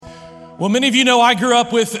Well, many of you know I grew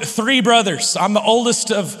up with 3 brothers. I'm the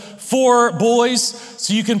oldest of 4 boys,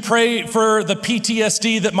 so you can pray for the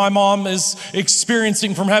PTSD that my mom is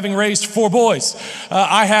experiencing from having raised 4 boys.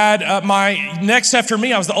 I had my next after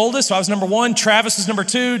me, I was the oldest, so I was number 1. Travis was number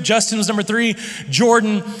 2. Justin was number 3.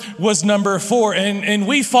 Jordan was number 4. And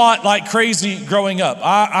we fought like crazy growing up.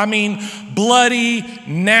 I mean, bloody,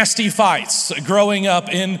 nasty fights growing up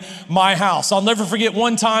in my house. I'll never forget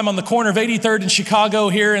one time on the corner of 83rd and Chicago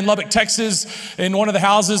here in Lubbock, Texas, in one of the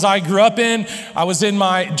houses I grew up in. I was in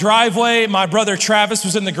my driveway. My brother Travis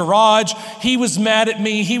was in the garage. He was mad at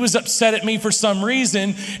me. He was upset at me for some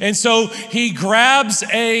reason. And so he grabs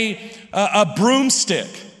a broomstick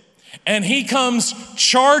and he comes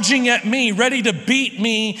charging at me, ready to beat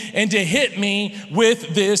me and to hit me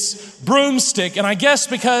with this broomstick. And I guess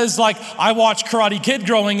because I watched Karate Kid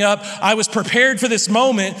growing up, I was prepared for this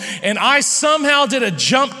moment, and I somehow did a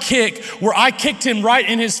jump kick where I kicked him right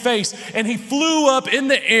in his face, and he flew up in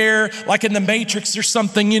the air like in the Matrix or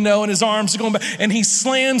something, and his arms are going back, and he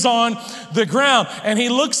slams on the ground, and he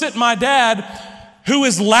looks at my dad, who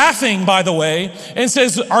is laughing, by the way, and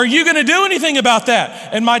says, "Are you going to do anything about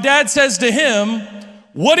that?" And my dad says to him,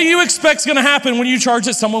 "What do you expect is going to happen when you charge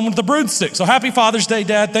at someone with a broomstick?" So happy Father's Day,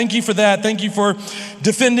 Dad. Thank you for that. Thank you for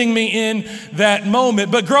defending me in that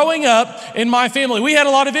moment. But growing up in my family, we had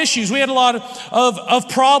a lot of issues. We had a lot of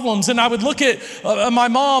problems. And I would look at my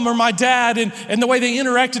mom or my dad and the way they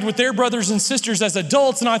interacted with their brothers and sisters as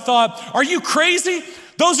adults. And I thought, are you crazy?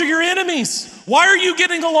 Those are your enemies. Why are you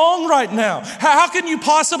getting along right now? How can you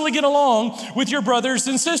possibly get along with your brothers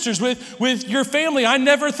and sisters, with your family? I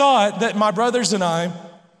never thought that my brothers and I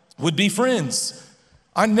would be friends.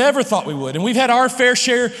 I never thought we would. And we've had our fair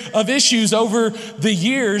share of issues over the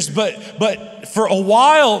years, but for a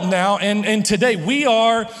while now and today, we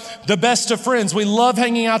are the best of friends. We love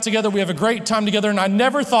hanging out together. We have a great time together, and I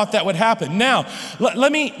never thought that would happen. Now,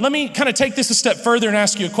 let me kind of take this a step further and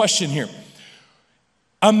ask you a question here.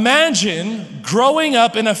 Imagine growing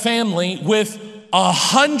up in a family with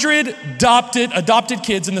 100 adopted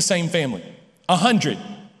kids in the same family. 100.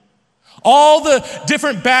 All the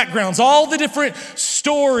different backgrounds, all the different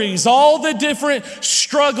stories, all the different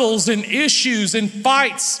struggles and issues and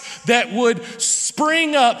fights that would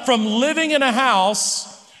spring up from living in a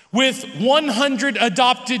house with 100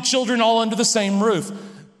 adopted children all under the same roof.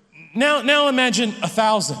 Now imagine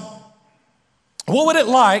 1,000. What would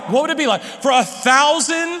it be like for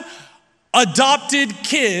 1,000 adopted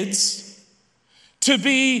kids to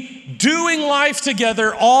be doing life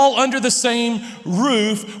together all under the same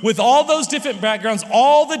roof with all those different backgrounds,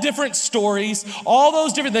 all the different stories,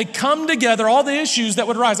 they come together, all the issues that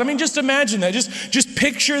would rise. I mean, just imagine that. Just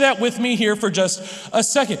picture that with me here for just a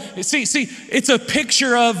second. See, it's a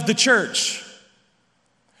picture of the church.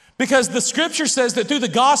 Because the scripture says that through the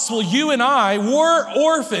gospel, you and I were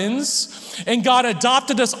orphans, and God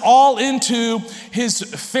adopted us all into his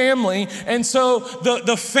family. And so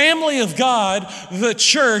the family of God, the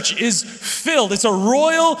church, is filled. It's a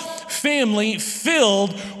royal family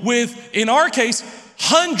filled with, in our case,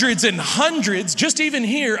 hundreds and hundreds, just even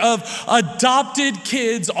here, of adopted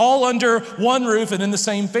kids all under one roof and in the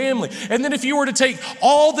same family. And then if you were to take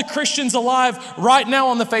all the Christians alive right now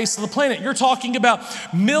on the face of the planet, you're talking about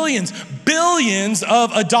millions, billions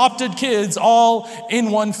of adopted kids all in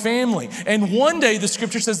one family. And one day the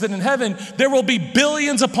scripture says that in heaven, there will be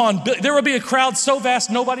billions there will be a crowd so vast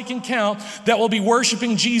nobody can count that will be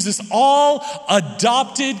worshiping Jesus, all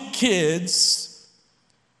adopted kids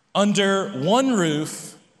under one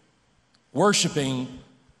roof, worshiping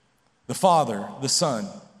the Father, the Son,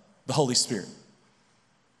 the Holy Spirit.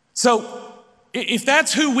 So if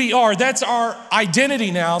that's who we are, that's our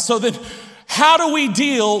identity now, so then how do we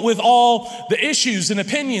deal with all the issues and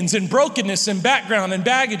opinions and brokenness and background and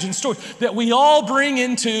baggage and story that we all bring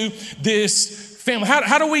into this family?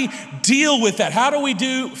 How do we deal with that? How do we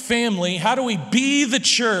do family? How do we be the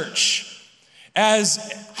church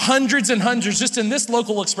as hundreds and hundreds, just in this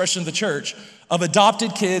local expression of the church, of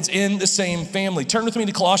adopted kids in the same family? Turn with me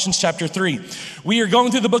to Colossians chapter 3. We are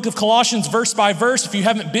going through the book of Colossians verse by verse. If you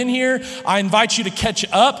haven't been here, I invite you to catch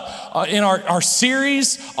up in our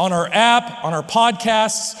series, on our app, on our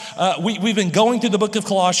podcasts. We've been going through the book of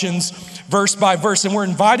Colossians verse by verse, and we're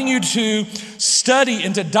inviting you to study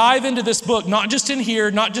and to dive into this book, not just in here,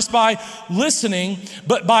 not just by listening,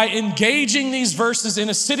 but by engaging these verses in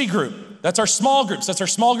a city group. That's our small groups. That's our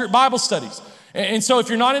small group Bible studies. And so if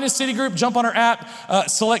you're not in a city group, jump on our app,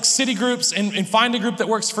 select city groups and find a group that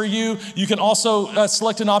works for you. You can also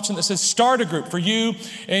select an option that says start a group for you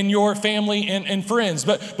and your family and friends.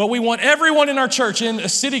 But we want everyone in our church in a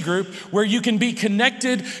city group where you can be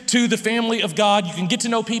connected to the family of God. You can get to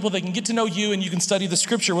know people, they can get to know you, and you can study the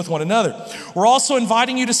scripture with one another. We're also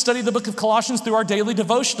inviting you to study the book of Colossians through our daily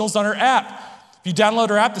devotionals on our app. If you download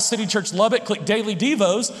our app, the City Church Lubbock, click Daily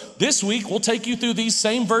Devos. This week, we'll take you through these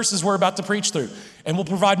same verses we're about to preach through. And we'll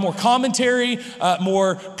provide more commentary,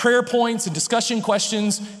 more prayer points and discussion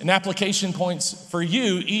questions and application points for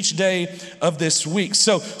you each day of this week.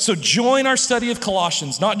 So join our study of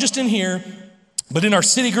Colossians, not just in here, but in our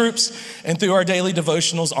city groups and through our daily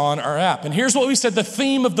devotionals on our app. And here's what we said the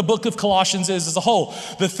theme of the book of Colossians is as a whole.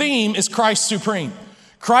 The theme is Christ Supreme.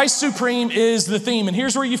 Christ Supreme is the theme. And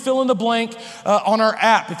here's where you fill in the blank on our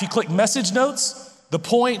app. If you click message notes, the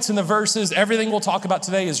points and the verses, everything we'll talk about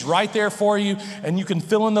today is right there for you. And you can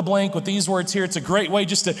fill in the blank with these words here. It's a great way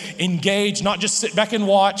just to engage, not just sit back and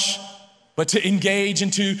watch, but to engage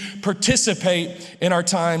and to participate in our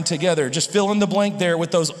time together. Just fill in the blank there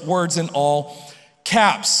with those words in all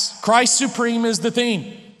caps. Christ Supreme is the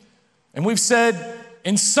theme. And we've said,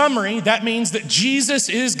 in summary, that means that Jesus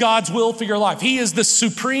is God's will for your life. He is the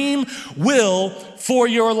supreme will for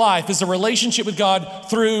your life, is a relationship with God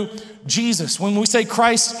through Jesus. When we say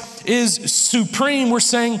Christ is supreme, we're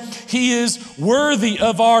saying he is worthy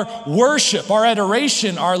of our worship, our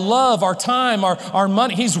adoration, our love, our time, our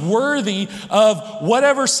money. He's worthy of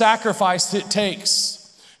whatever sacrifice it takes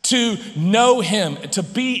to know him, to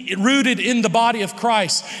be rooted in the body of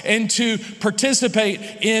Christ, and to participate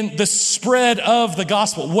in the spread of the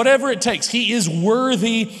gospel. Whatever it takes, he is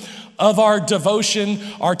worthy of our devotion,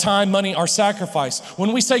 our time, money, our sacrifice.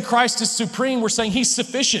 When we say Christ is supreme, we're saying he's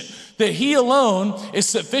sufficient, that he alone is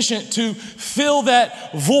sufficient to fill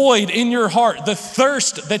that void in your heart, the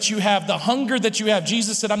thirst that you have, the hunger that you have.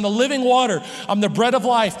 Jesus said, I'm the living water. I'm the bread of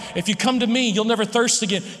life. If you come to me, you'll never thirst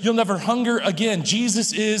again. You'll never hunger again.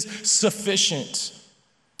 Jesus is sufficient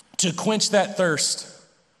to quench that thirst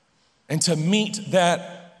and to meet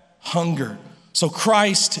that hunger. So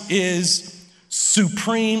Christ is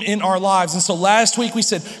supreme in our lives. And so last week we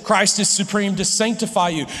said Christ is supreme to sanctify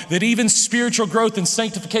you, that even spiritual growth and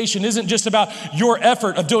sanctification isn't just about your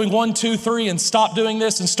effort of doing 1, 2, 3 and stop doing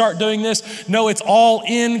this and start doing this. No, it's all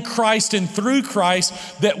in Christ and through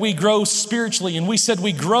Christ that we grow spiritually. And we said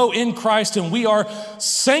we grow in Christ and we are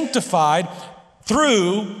sanctified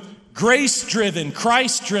through grace-driven,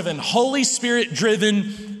 Christ-driven, Holy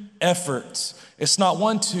Spirit-driven efforts. It's not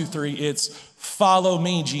 1, 2, 3, it's follow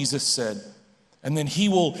me, Jesus said. And then he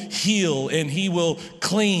will heal and he will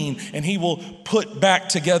clean and he will put back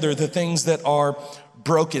together the things that are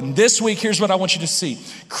broken. This week, here's what I want you to see.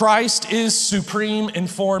 Christ is supreme in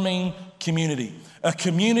forming community, a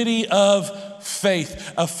community of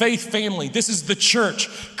faith, a faith family. This is the church.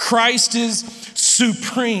 Christ is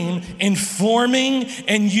supreme in forming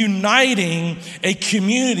and uniting a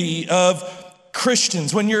community of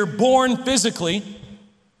Christians. When you're born physically,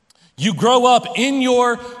 you grow up in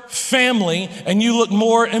your family and you look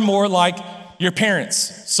more and more like your parents.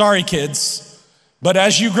 Sorry, kids. But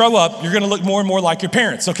as you grow up, you're gonna look more and more like your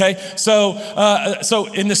parents, okay? So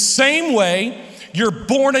in the same way, you're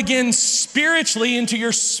born again spiritually into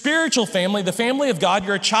your spiritual family, the family of God.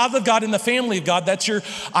 You're a child of God in the family of God. That's your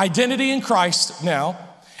identity in Christ now.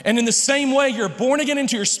 And in the same way, you're born again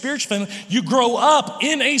into your spiritual family. You grow up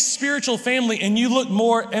in a spiritual family and you look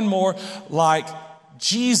more and more like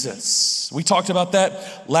Jesus. We talked about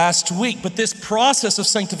that last week, but this process of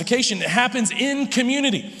sanctification, it happens in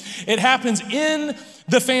community. It happens in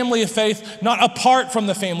the family of faith, not apart from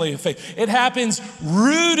the family of faith. It happens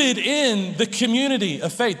rooted in the community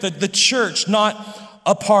of faith, the church, not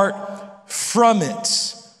apart from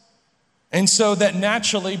it. And so that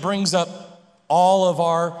naturally brings up all of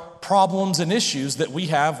our problems and issues that we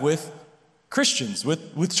have with Christians,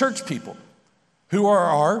 with church people, who are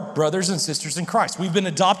our brothers and sisters in Christ. We've been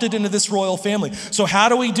adopted into this royal family. So how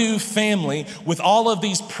do we do family with all of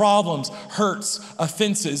these problems, hurts,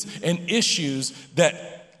 offenses, and issues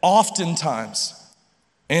that oftentimes,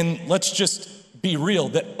 and let's just be real,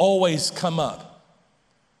 that always come up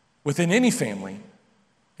within any family,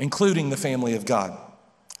 including the family of God?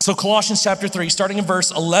 So Colossians chapter 3, starting in verse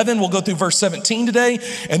 11, we'll go through verse 17 today,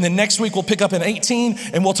 and then next week we'll pick up in 18,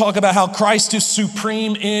 and we'll talk about how Christ is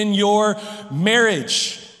supreme in your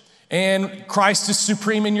marriage, and Christ is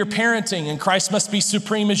supreme in your parenting, and Christ must be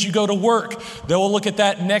supreme as you go to work. Then we'll look at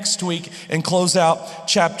that next week and close out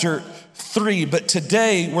chapter 3. But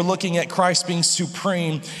today we're looking at Christ being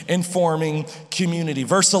supreme in forming community.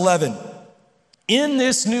 Verse 11. In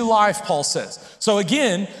this new life, Paul says. So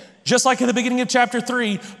again, just like at the beginning of chapter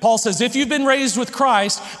 3, Paul says, if you've been raised with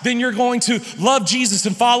Christ, then you're going to love Jesus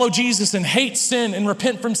and follow Jesus and hate sin and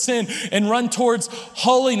repent from sin and run towards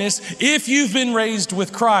holiness if you've been raised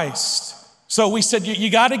with Christ. So we said you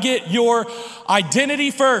got to get your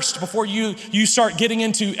identity first before you start getting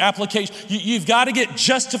into application. You've got to get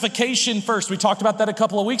justification first. We talked about that a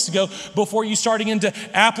couple of weeks ago before you starting into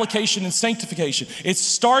application and sanctification. It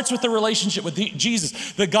starts with the relationship with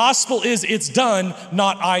Jesus. The gospel is it's done,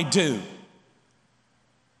 not I do.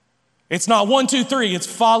 It's not 1, 2, 3. It's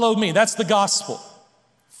follow me. That's the gospel.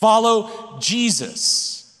 Follow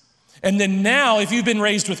Jesus. And then now, if you've been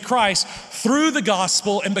raised with Christ through the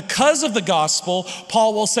gospel and because of the gospel,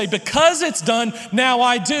 Paul will say, because it's done, now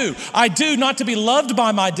I do. I do not to be loved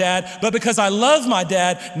by my dad, but because I love my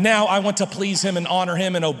dad, now I want to please him and honor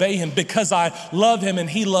him and obey him because I love him and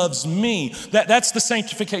he loves me. That's the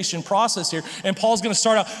sanctification process here. And Paul's going to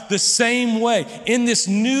start out the same way. In this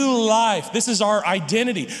new life, this is our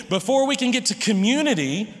identity. Before we can get to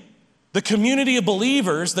community, the community of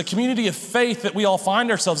believers, the community of faith that we all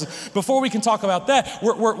find ourselves in. Before we can talk about that,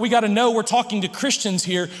 we got to know we're talking to Christians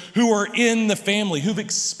here who are in the family, who've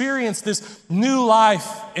experienced this new life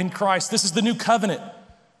in Christ. This is the new covenant.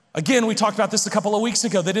 Again, we talked about this a couple of weeks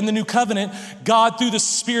ago, that in the new covenant, God through the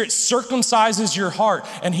Spirit circumcises your heart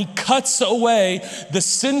and he cuts away the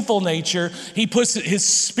sinful nature. He puts his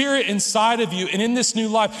Spirit inside of you. And in this new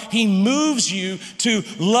life, he moves you to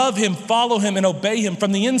love him, follow him, and obey him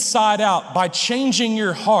from the inside out by changing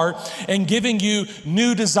your heart and giving you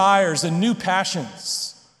new desires and new passions.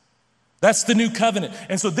 That's the new covenant.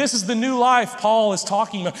 And so this is the new life Paul is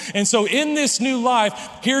talking about. And so in this new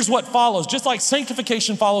life, here's what follows. Just like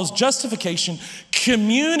sanctification follows justification,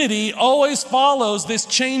 community always follows this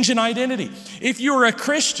change in identity. If you're a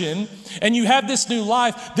Christian and you have this new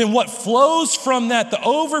life, then what flows from that, the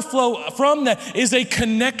overflow from that, is a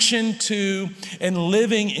connection to and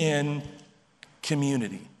living in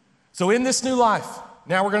community. So in this new life,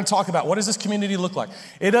 now we're going to talk about what does this community look like.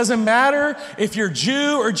 It doesn't matter if you're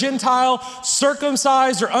Jew or Gentile,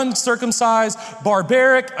 circumcised or uncircumcised,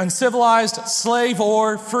 barbaric, uncivilized, slave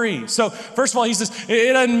or free. So first of all, he says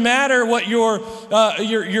it doesn't matter what your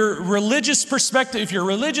religious perspective, if you're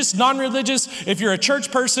religious, non-religious, if you're a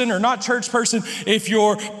church person or not church person, if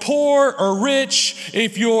you're poor or rich,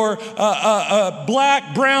 if you're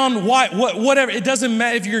black, brown, white, whatever. It doesn't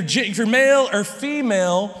matter if you're male or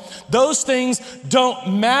female. Those things don't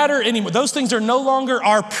matter anymore. Those things are no longer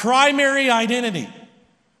our primary identity.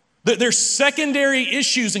 They're secondary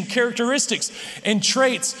issues and characteristics and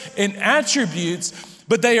traits and attributes,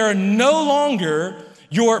 but they are no longer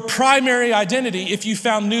your primary identity if you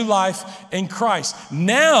found new life in Christ.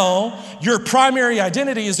 Now, your primary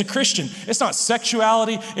identity is a Christian. It's not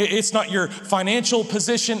sexuality. It's not your financial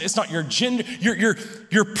position. It's not your gender.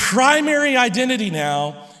 Your primary identity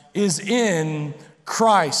now is in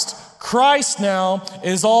Christ. Christ now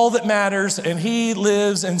is all that matters, and he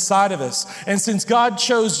lives inside of us. And since God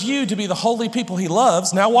chose you to be the holy people he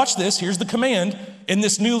loves, now watch this, here's the command in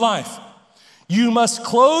this new life. You must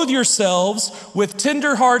clothe yourselves with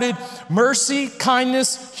tender-hearted mercy,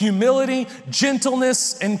 kindness, humility,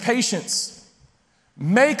 gentleness, and patience.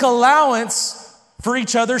 Make allowance for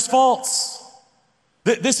each other's faults.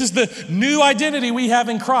 This is the new identity we have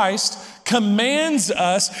in Christ, commands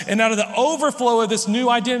us, and out of the overflow of this new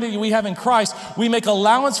identity we have in Christ, we make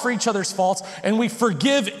allowance for each other's faults, and we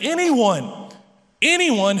forgive anyone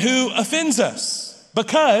who offends us.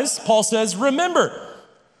 Because, Paul says, remember,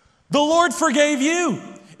 the Lord forgave you.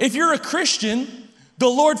 If you're a Christian, the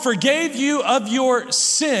Lord forgave you of your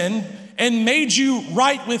sin and made you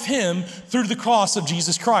right with him through the cross of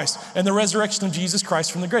Jesus Christ and the resurrection of Jesus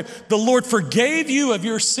Christ from the grave. The Lord forgave you of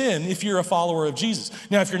your sin if you're a follower of Jesus.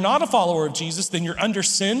 Now, if you're not a follower of Jesus, then you're under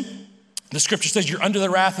sin. The scripture says you're under the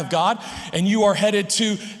wrath of God and you are headed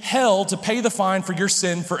to hell to pay the fine for your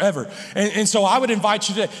sin forever. And so I would invite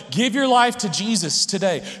you to give your life to Jesus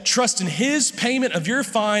today. Trust in his payment of your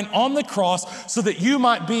fine on the cross so that you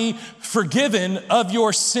might be forgiven of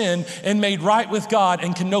your sin and made right with God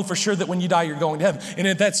and can know for sure that when you die, you're going to heaven. And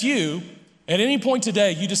if that's you, at any point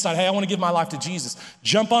today, you decide, hey, I want to give my life to Jesus.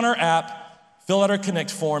 Jump on our app, fill out our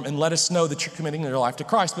Connect form, and let us know that you're committing your life to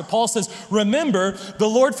Christ. But Paul says, remember, the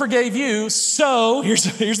Lord forgave you, so here's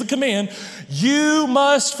the command, you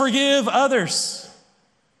must forgive others.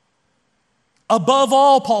 Above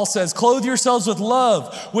all, Paul says, clothe yourselves with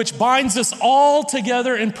love, which binds us all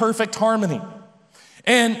together in perfect harmony.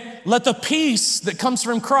 And let the peace that comes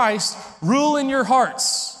from Christ rule in your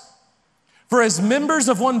hearts. For as members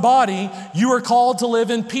of one body, you are called to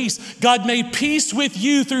live in peace. God made peace with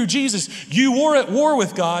you through Jesus. You were at war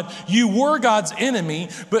with God. You were God's enemy.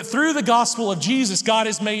 But through the gospel of Jesus, God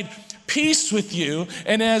has made peace with you.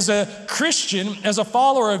 And as a Christian, as a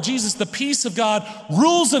follower of Jesus, the peace of God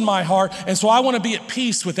rules in my heart. And so I want to be at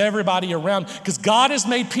peace with everybody around because God has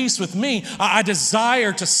made peace with me. I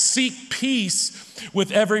desire to seek peace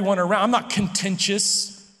with everyone around. I'm not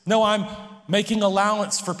contentious. No, I'm making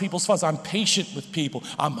allowance for people's faults. I'm patient with people.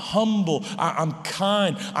 I'm humble. I'm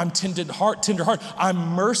kind. I'm tender heart. I'm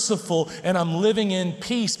merciful, and I'm living in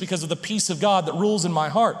peace because of the peace of God that rules in my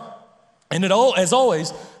heart. And as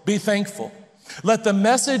always, be thankful. Let the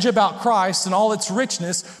message about Christ and all its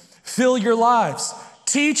richness fill your lives.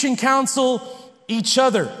 Teach and counsel each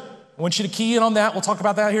other. I want you to key in on that. We'll talk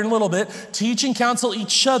about that here in a little bit. Teach and counsel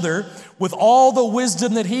each other with all the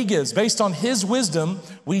wisdom that he gives. Based on his wisdom,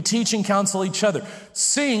 we teach and counsel each other.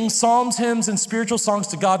 Sing psalms, hymns, and spiritual songs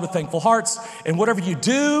to God with thankful hearts. And whatever you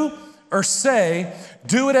do or say,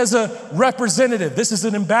 do it as a representative. This is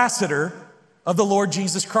an ambassador of the Lord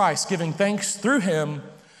Jesus Christ, giving thanks through him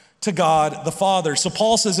to God the Father. So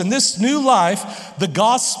Paul says, in this new life, the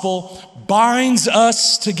gospel binds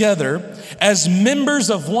us together as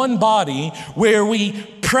members of one body where we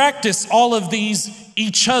practice all of these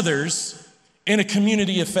each others in a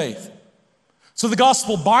community of faith. So the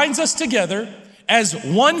gospel binds us together as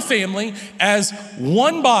one family, as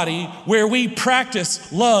one body where we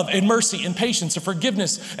practice love and mercy and patience and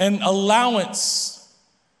forgiveness and allowance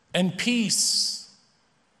and peace.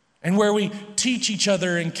 And where we teach each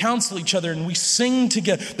other and counsel each other and we sing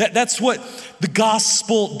together. That's what the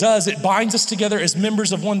gospel does. It binds us together as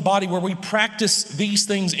members of one body where we practice these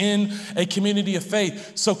things in a community of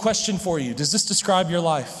faith. So question for you, does this describe your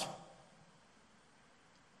life?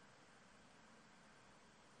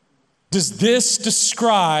 Does this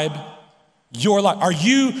describe your life? Are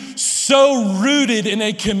you so rooted in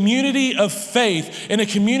a community of faith, in a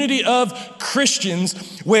community of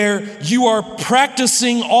Christians where you are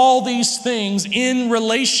practicing all these things in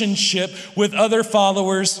relationship with other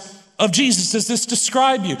followers of Jesus? Does this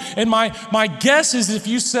describe you? And my guess is if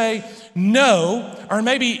you say no, or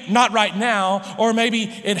maybe not right now, or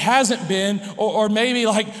maybe it hasn't been, or maybe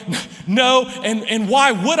like no, and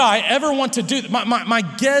why would I ever want to do that? My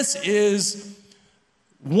guess is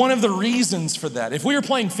one of the reasons for that, if we were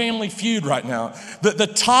playing Family Feud right now, the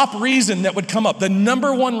top reason that would come up, the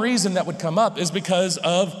number one reason that would come up is because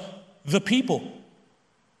of the people.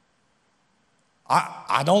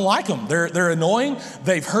 I don't like them. They're annoying.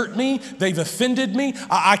 They've hurt me. They've offended me.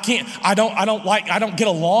 I don't get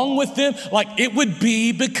along with them. Like it would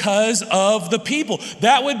be because of the people.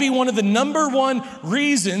 That would be one of the number one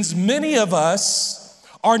reasons many of us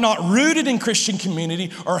are not rooted in Christian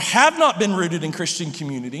community or have not been rooted in Christian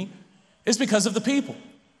community is because of the people.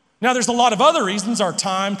 Now, there's a lot of other reasons, our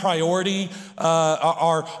time, priority,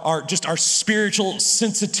 our spiritual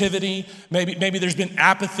sensitivity. Maybe there's been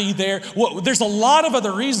apathy there. Well, there's a lot of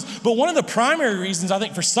other reasons, but one of the primary reasons I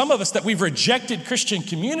think for some of us that we've rejected Christian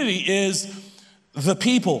community is the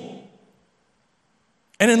people.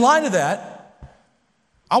 And in light of that,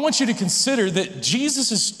 I want you to consider that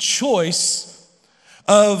Jesus' choice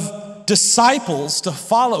of disciples to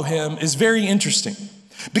follow him is very interesting.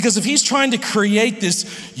 Because if he's trying to create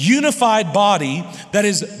this unified body that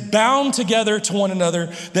is bound together to one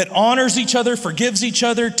another, that honors each other, forgives each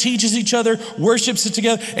other, teaches each other, worships it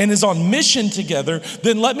together, and is on mission together,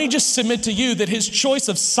 then let me just submit to you that his choice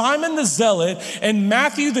of Simon the Zealot and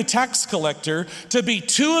Matthew the tax collector to be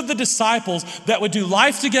two of the disciples that would do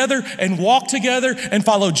life together and walk together and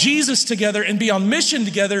follow Jesus together and be on mission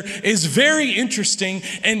together is very interesting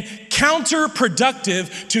and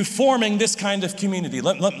counterproductive to forming this kind of community.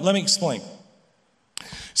 Let me explain.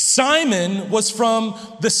 Simon was from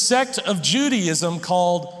the sect of Judaism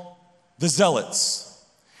called the Zealots.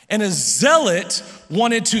 And a zealot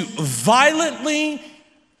wanted to violently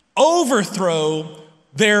overthrow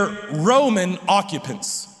their Roman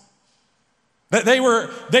occupants. They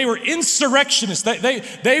were insurrectionists.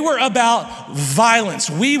 They were about violence.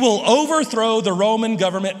 We will overthrow the Roman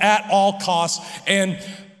government at all costs, and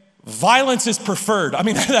violence is preferred. I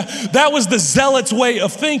mean, that was the zealots' way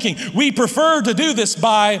of thinking. We prefer to do this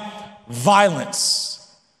by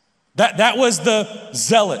violence. That was the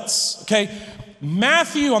zealots, okay?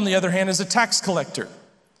 Matthew, on the other hand, is a tax collector.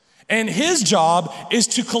 And his job is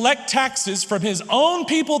to collect taxes from his own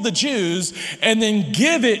people, the Jews, and then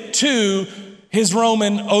give it to his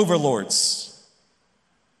Roman overlords.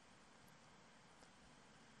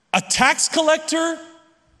 A tax collector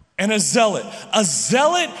and a zealot. A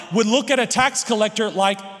zealot would look at a tax collector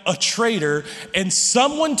like a traitor and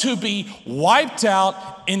someone to be wiped out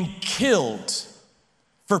and killed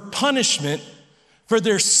for punishment for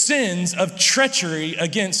their sins of treachery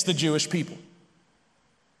against the Jewish people.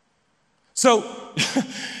 So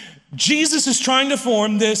Jesus is trying to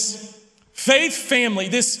form this faith family,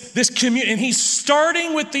 this community, and he's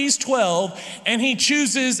starting with these 12, and he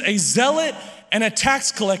chooses a zealot and a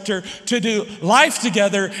tax collector to do life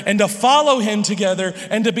together and to follow him together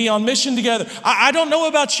and to be on mission together. I don't know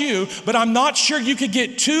about you, but I'm not sure you could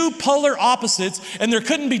get two polar opposites, and there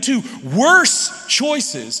couldn't be two worse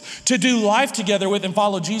choices to do life together with and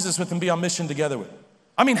follow Jesus with and be on mission together with.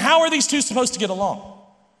 I mean, how are these two supposed to get along?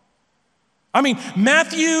 I mean,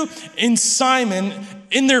 Matthew and Simon,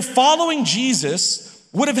 in their following Jesus,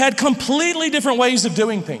 would have had completely different ways of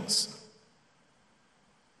doing things.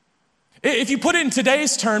 If you put it in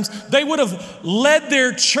today's terms, they would have led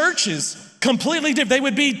their churches completely different. They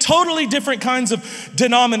would be totally different kinds of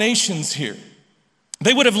denominations here.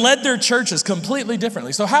 They would have led their churches completely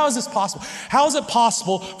differently. So how is this possible? How is it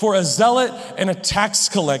possible for a zealot and a tax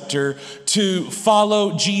collector to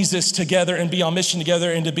follow Jesus together and be on mission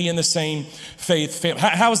together and to be in the same faith family?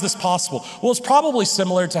 How is this possible? Well, it's probably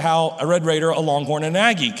similar to how a Red Raider, a Longhorn, and an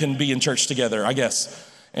Aggie can be in church together, I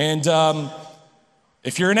guess. And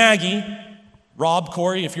if you're an Aggie, Rob,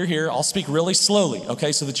 Corey, if you're here, I'll speak really slowly,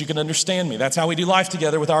 okay, so that you can understand me. That's how we do life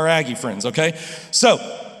together with our Aggie friends, okay? So,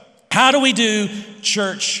 how do we do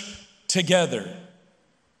church together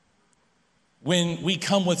when we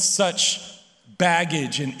come with such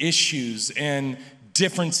baggage and issues and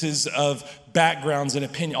differences of backgrounds and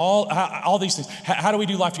opinion, all these things? How do we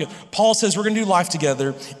do life together? Paul says we're going to do life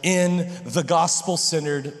together in the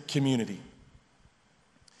gospel-centered community.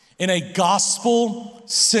 In a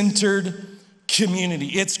gospel-centered community.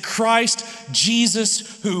 It's Christ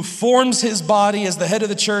Jesus who forms his body as the head of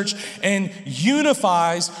the church and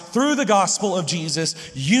unifies, through the gospel of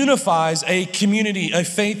Jesus, unifies a community, a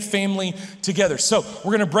faith family together. So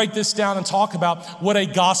we're going to break this down and talk about what a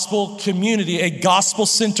gospel community, a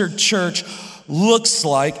gospel-centered church looks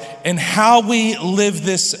like and how we live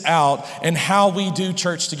this out and how we do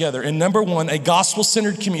church together. And number one, a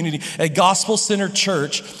gospel-centered community, a gospel-centered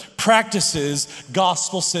church practices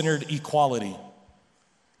gospel-centered equality.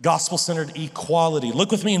 Gospel-centered equality.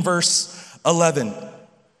 Look with me in verse 11.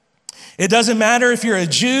 It doesn't matter if you're a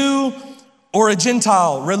Jew or a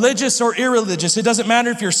Gentile, religious or irreligious. It doesn't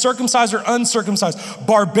matter if you're circumcised or uncircumcised,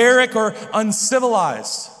 barbaric or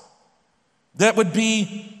uncivilized. That would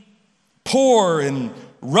be poor and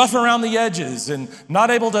rough around the edges and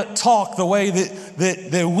not able to talk the way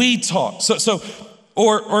that we talk.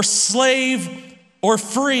 Or slave or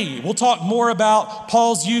free. We'll talk more about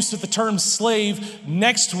Paul's use of the term slave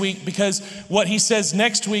next week, because what he says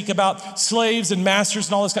next week about slaves and masters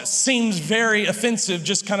and all this seems very offensive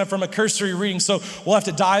just kind of from a cursory reading. So we'll have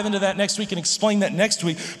to dive into that next week and explain that next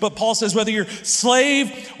week. But Paul says whether you're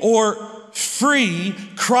slave or free,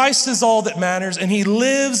 Christ is all that matters, and he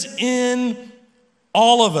lives in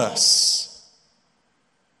all of us.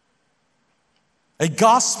 A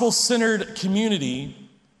gospel-centered community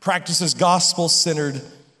practices gospel-centered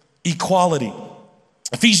equality.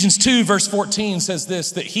 Ephesians 2 verse 14 says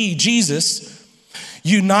this, that he, Jesus,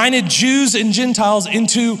 united Jews and Gentiles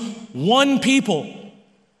into one people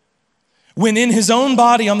when in his own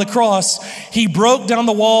body on the cross, he broke down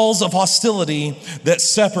the walls of hostility that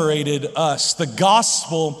separated us. The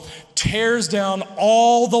gospel tears down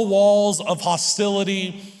all the walls of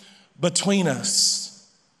hostility between us.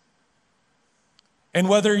 And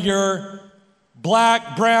whether you're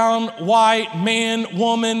black, brown, white, man,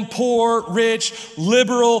 woman, poor, rich,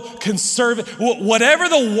 liberal, conservative, whatever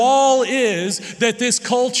the wall is that this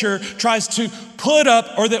culture tries to put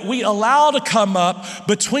up or that we allow to come up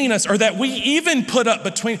between us or that we even put up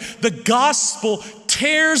between, the gospel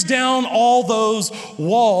tears down all those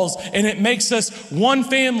walls and it makes us one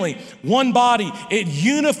family, one body. It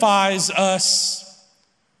unifies us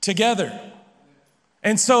together.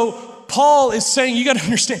 And so Paul is saying, you got to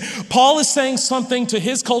understand, Paul is saying something to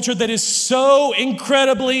his culture that is so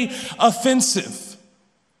incredibly offensive.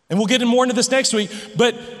 And we'll get more into this next week,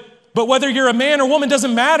 but whether you're a man or woman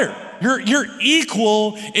doesn't matter. You're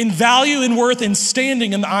equal in value and worth and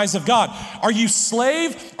standing in the eyes of God. Are you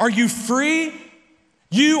slave? Are you free?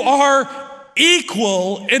 You are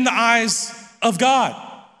equal in the eyes of God.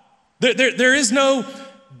 There is no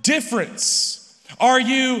difference. Are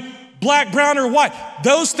you black, brown, or white?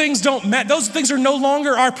 Those things don't matter. Those things are no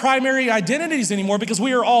longer our primary identities anymore because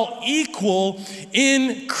we are all equal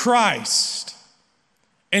in Christ.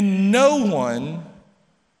 And no one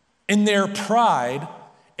in their pride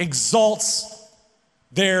exalts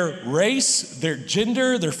their race, their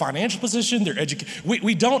gender, their financial position, their education.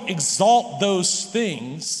 We don't exalt those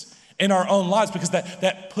things in our own lives because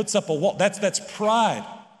that puts up a wall. That's pride.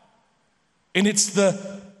 And it's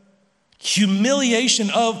the humiliation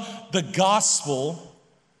of the gospel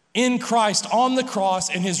in Christ on the cross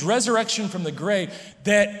and his resurrection from the grave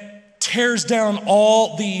that tears down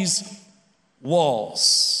all these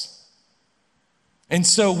walls. And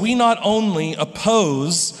so we not only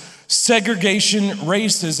oppose segregation,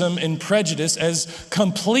 racism, and prejudice as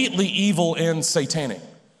completely evil and satanic.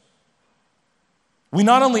 We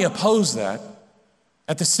not only oppose that,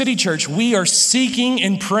 at the City Church, we are seeking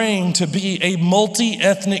and praying to be a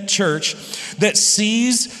multi-ethnic church that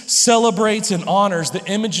sees, celebrates, and honors the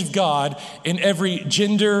image of God in every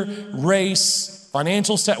gender, race,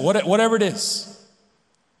 financial status, whatever it is.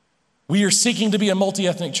 We are seeking to be a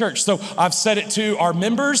multi-ethnic church. So I've said it to our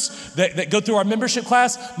members that go through our membership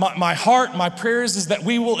class. My heart, my prayers is that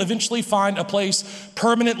we will eventually find a place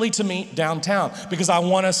permanently to meet downtown because I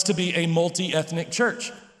want us to be a multi-ethnic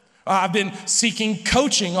church. I've been seeking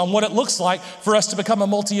coaching on what it looks like for us to become a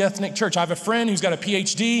multi-ethnic church. I have a friend who's got a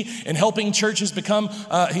PhD in helping churches become,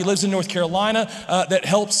 he lives in North Carolina, that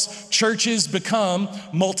helps churches become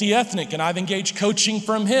multi-ethnic. And I've engaged coaching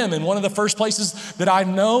from him. And one of the first places that I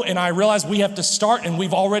know and I realize we have to start, and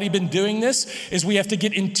we've already been doing this, is we have to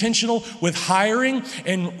get intentional with hiring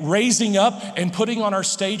and raising up and putting on our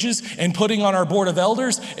stages and putting on our board of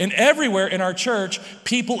elders and everywhere in our church,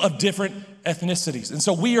 people of different ethnicities. And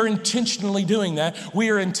so we are intentionally doing that. We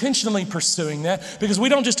are intentionally pursuing that because we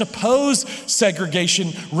don't just oppose segregation,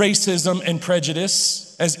 racism, and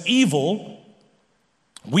prejudice as evil.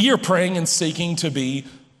 We are praying and seeking to be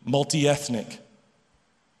multi-ethnic.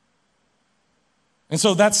 And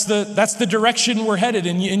so that's the direction we're headed.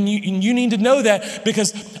 And you need to know that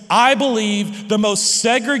because I believe the most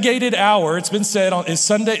segregated hour, it's been said, is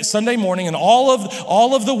Sunday morning, and all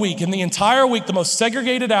of the week, in the entire week, the most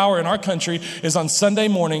segregated hour in our country is on Sunday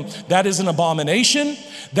morning. That is an abomination.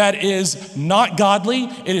 That is not godly.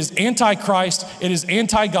 It is anti-Christ. It is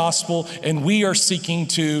anti-gospel. And we are seeking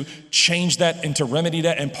to change that and to remedy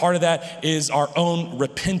that. And part of that is our own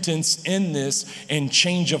repentance in this and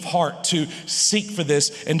change of heart to seek for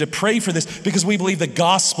this and to pray for this because we believe the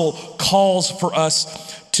gospel calls for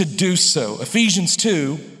us to do so. Ephesians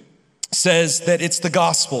 2 says that it's the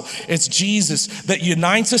gospel. It's Jesus that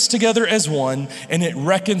unites us together as one and it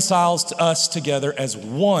reconciles us together as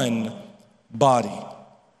one body.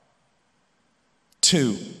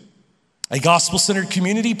 2, a gospel-centered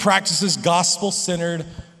community practices gospel-centered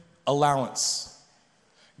allowance.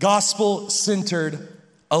 Gospel-centered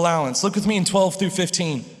allowance. Look with me in 12 through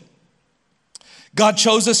 15. God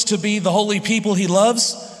chose us to be the holy people he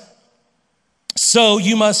loves. So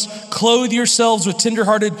you must clothe yourselves with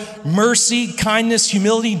tenderhearted mercy, kindness,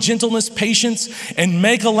 humility, gentleness, patience, and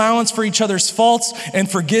make allowance for each other's faults and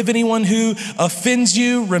forgive anyone who offends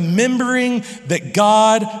you, remembering that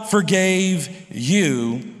God forgave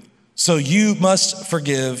you, so you must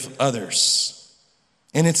forgive others.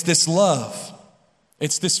 And it's this love,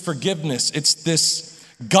 it's this forgiveness, it's this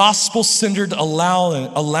gospel-centered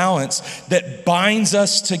allowance that binds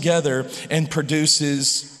us together and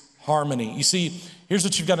produces harmony. You see, here's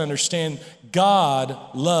what you've got to understand. God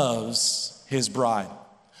loves his bride.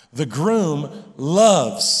 The groom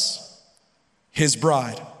loves his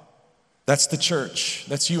bride. That's the church.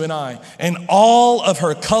 That's you and I. And all of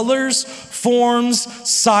her colors, forms,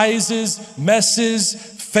 sizes, messes,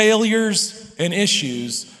 failures, and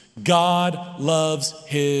issues, God loves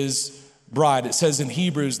his bride. It says in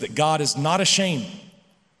Hebrews that God is not ashamed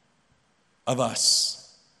of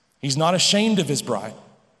us. He's not ashamed of his bride.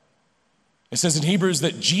 It says in Hebrews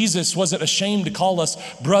that Jesus wasn't ashamed to call us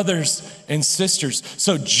brothers and sisters.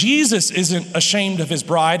 So Jesus isn't ashamed of his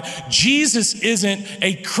bride. Jesus isn't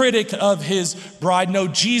a critic of his bride. No,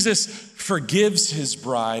 Jesus forgives his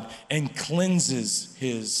bride and cleanses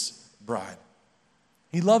his bride.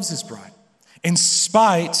 He loves his bride. In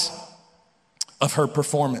spite of her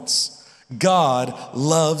performance, God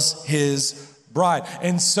loves his bride.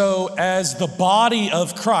 And so as the body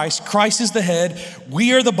of Christ, Christ is the head,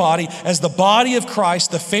 we are the body. As the body of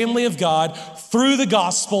Christ, the family of God, through the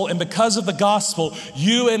gospel and because of the gospel,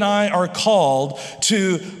 you and I are called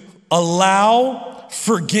to allow,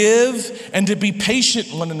 forgive, and to be patient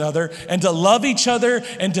with one another, and to love each other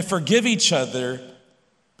and to forgive each other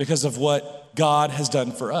because of what God has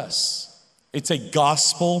done for us. It's a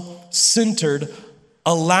gospel-centered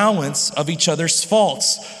allowance of each other's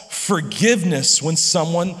faults, forgiveness when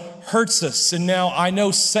someone hurts us. And now I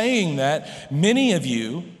know saying that many of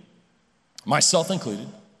you, myself included,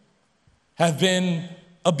 have been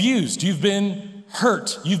abused. You've been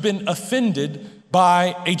hurt, you've been offended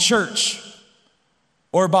by a church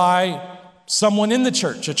or by someone in the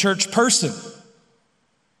church, a church person.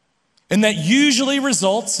 And that usually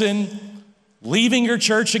results in leaving your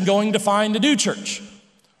church and going to find a new church,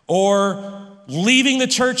 or leaving the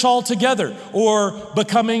church altogether, or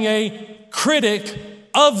becoming a critic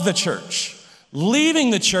of the church, leaving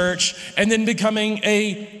the church and then becoming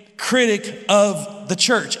a critic of the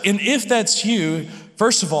church. And if that's you,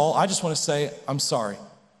 first of all, I just want to say, I'm sorry.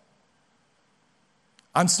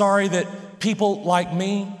 I'm sorry that people like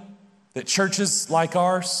me, that churches like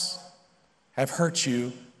ours have hurt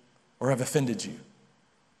you or have offended you.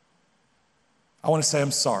 I want to say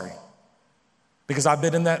I'm sorry, because I've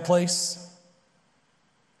been in that place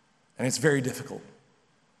and it's very difficult.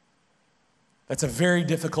 That's a very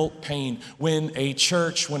difficult pain when a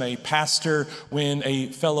church, when a pastor, when a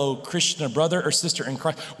fellow Christian, a brother or sister in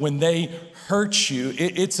Christ, when they hurt you,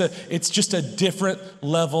 it's just a different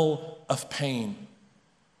level of pain.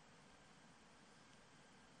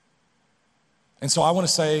 And so I want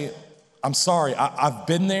to say, I'm sorry. I've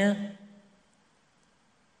been there.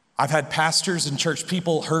 I've had pastors and church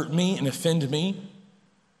people hurt me and offend me.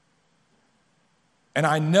 And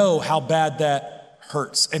I know how bad that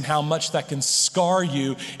hurts and how much that can scar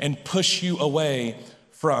you and push you away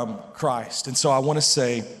from Christ. And so I want to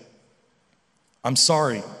say, I'm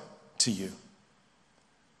sorry to you.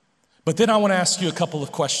 But then I want to ask you a couple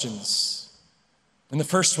of questions. And the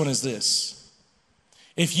first one is this: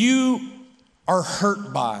 if you are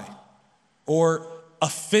hurt by or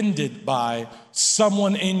offended by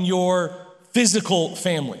someone in your physical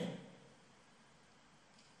family,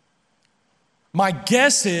 my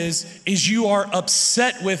guess is you are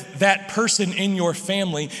upset with that person in your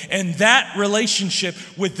family, and that relationship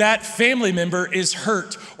with that family member is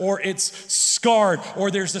hurt, or it's scarred, or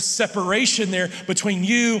there's a separation there between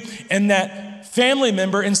you and that family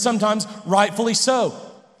member, and sometimes rightfully so.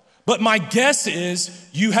 But my guess is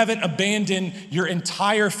you haven't abandoned your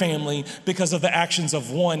entire family because of the actions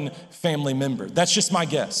of one family member. That's just my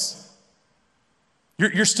guess.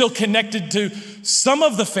 You're still connected to some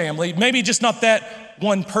of the family, maybe just not that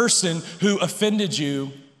one person who offended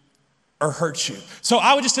you or hurt you. So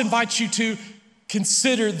I would just invite you to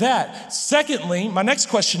consider that. Secondly, my next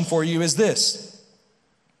question for you is this: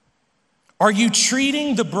 are you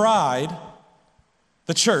treating the bride,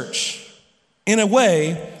 the church, in a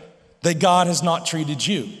way that God has not treated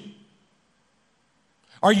you?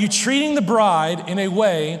 Are you treating the bride in a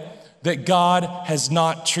way that God has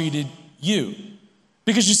not treated you?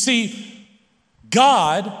 Because you see,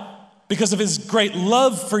 God, because of his great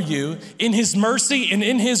love for you, in his mercy and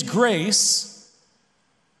in his grace,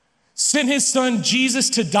 sent his son Jesus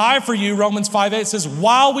to die for you. Romans 5:8 says,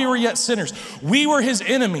 while we were yet sinners, we were his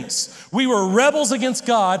enemies. We were rebels against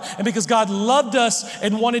God, and because God loved us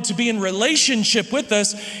and wanted to be in relationship with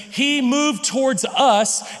us, he moved towards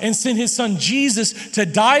us and sent his son Jesus to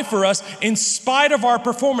die for us in spite of our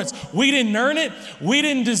performance. We didn't earn it, we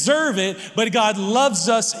didn't deserve it, but God loves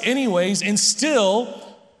us anyways. And still,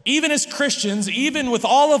 even as Christians, even with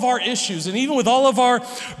all of our issues and even with all of our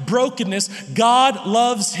brokenness, God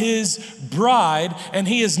loves his bride, and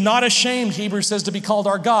he is not ashamed, Hebrews says, to be called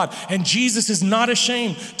our God. And Jesus is not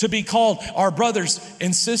ashamed to be called our brothers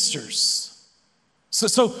and sisters.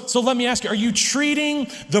 So let me ask you, are you treating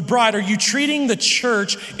the bride, are you treating the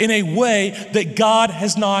church in a way that God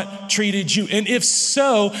has not treated you? And if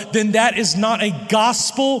so, then that is not a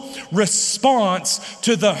gospel response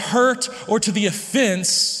to the hurt or to the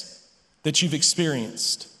offense that you've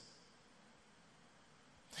experienced.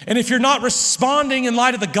 And if you're not responding in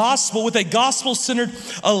light of the gospel with a gospel-centered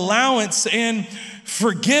allowance and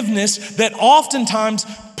forgiveness that oftentimes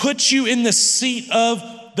puts you in the seat of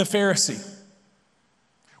the Pharisee,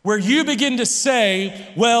 where you begin to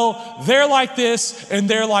say, well, they're like this and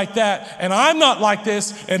they're like that, and I'm not like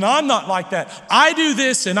this and I'm not like that. I do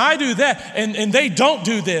this and I do that, and they don't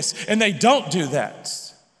do this and they don't do that.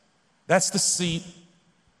 That's the seat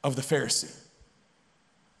of the Pharisee.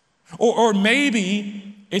 Or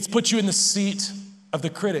maybe it's put you in the seat of the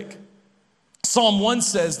critic. Psalm 1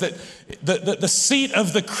 says that the seat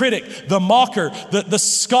of the critic, the mocker, the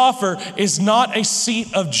scoffer is not a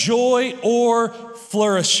seat of joy or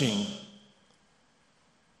flourishing.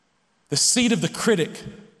 The seat of the critic,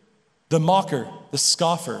 the mocker, the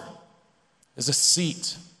scoffer is a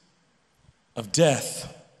seat of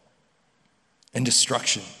death and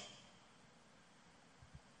destruction.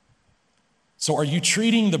 So are you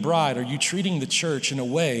treating the bride, are you treating the church in a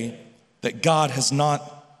way that God has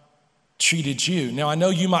not treated you. Now, I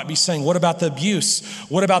know you might be saying, what about the abuse?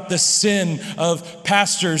 What about the sin of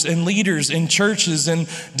pastors and leaders in churches and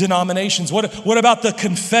denominations? What about the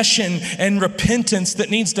confession and repentance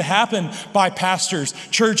that needs to happen by pastors,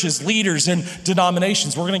 churches, leaders, and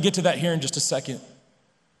denominations? We're going to get to that here in just a second.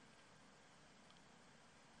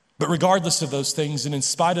 But regardless of those things, and in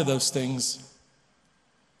spite of those things,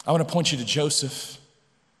 I want to point you to Joseph,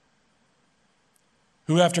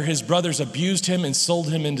 who after his brothers abused him and sold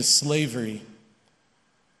him into slavery,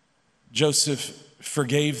 Joseph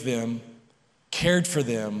forgave them, cared for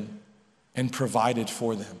them, and provided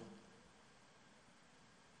for them.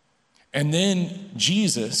 And then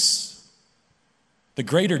Jesus, the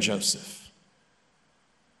greater Joseph,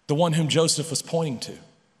 the one whom Joseph was pointing to,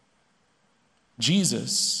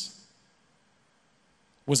 Jesus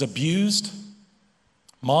was abused,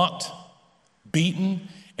 mocked, beaten,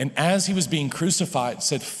 and as he was being crucified,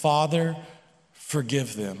 said, Father,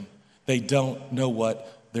 forgive them. They don't know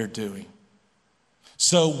what they're doing.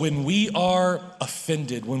 So when we are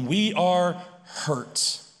offended, when we are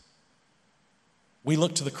hurt, we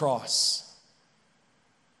look to the cross.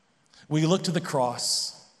 We look to the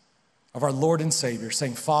cross of our Lord and Savior,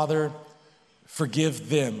 saying, Father, forgive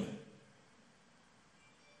them.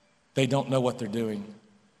 They don't know what they're doing.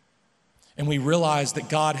 And we realize that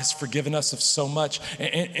God has forgiven us of so much.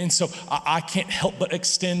 And so I can't help but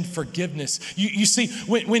extend forgiveness. You see,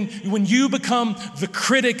 when you become the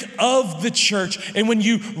critic of the church, and when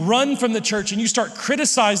you run from the church and you start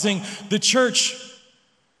criticizing the church,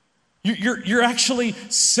 you're actually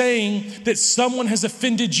saying that someone has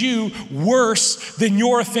offended you worse than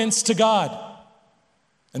your offense to God.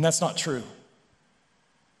 And that's not true.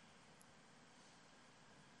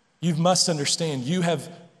 You must understand, you have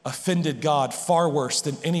offended God far worse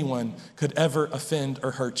than anyone could ever offend or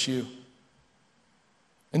hurt you.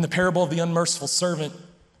 In the parable of the unmerciful servant,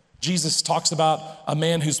 Jesus talks about a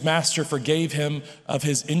man whose master forgave him of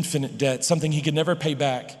his infinite debt, something he could never pay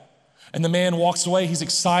back. And the man walks away, he's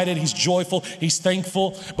excited, he's joyful, he's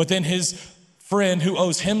thankful, but then his friend who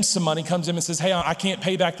owes him some money comes in and says, hey, I can't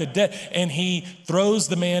pay back the debt. And he throws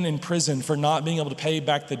the man in prison for not being able to pay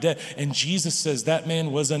back the debt. And Jesus says that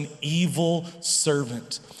man was an evil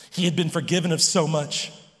servant. He had been forgiven of so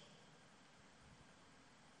much,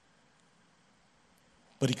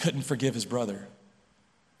 but he couldn't forgive his brother.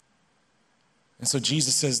 And so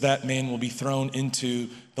Jesus says that man will be thrown into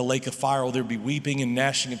the lake of fire where there'll be weeping and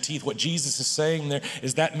gnashing of teeth. What Jesus is saying there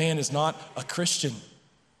is that man is not a Christian.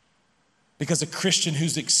 Because a Christian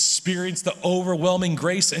who's experienced the overwhelming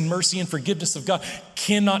grace and mercy and forgiveness of God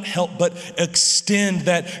cannot help but extend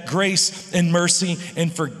that grace and mercy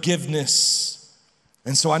and forgiveness.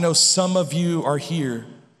 And so I know some of you are here,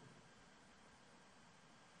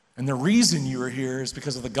 and the reason you are here is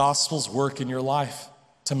because of the gospel's work in your life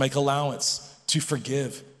to make allowance, to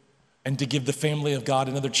forgive, and to give the family of God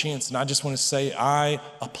another chance. And I just want to say, I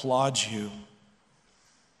applaud you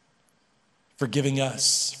for giving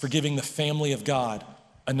us, for giving the family of God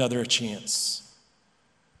another chance.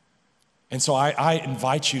 And so I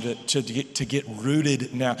invite you to get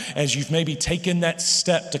rooted now, as you've maybe taken that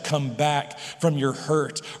step to come back from your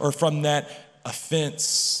hurt or from that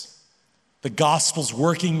offense. The gospel's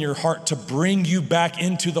working in your heart to bring you back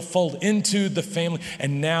into the fold, into the family.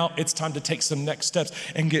 And now it's time to take some next steps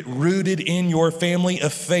and get rooted in your family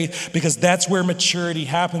of faith, because that's where maturity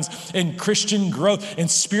happens. And Christian growth and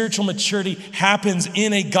spiritual maturity happens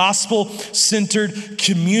in a gospel-centered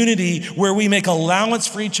community where we make allowance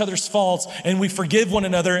for each other's faults and we forgive one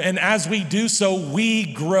another. And as we do so,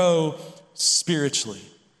 we grow spiritually.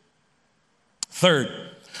 Third,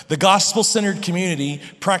 the gospel-centered community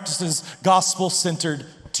practices gospel-centered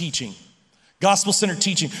teaching. Gospel-centered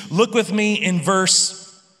teaching. Look with me in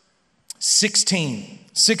verse 16.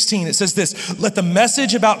 16, it says this: let the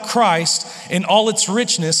message about Christ in all its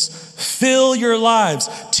richness fill your lives.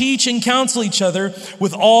 Teach and counsel each other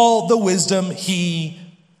with all the wisdom he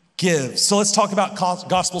gives. So let's talk about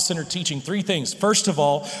gospel-centered teaching. Three things. First of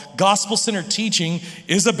all, gospel-centered teaching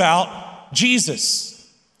is about Jesus.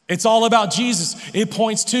 It's all about Jesus. It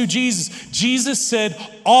points to Jesus. Jesus said,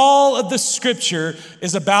 all of the scripture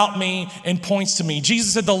is about me and points to me.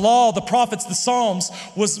 Jesus said the law, the prophets, the Psalms,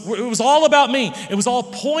 it was all about me. It was all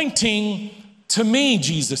pointing to me,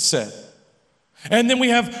 Jesus said. And then we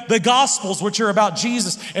have the Gospels, which are about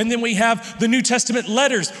Jesus. And then we have the New Testament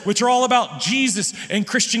letters, which are all about Jesus and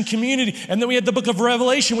Christian community. And then we have the book of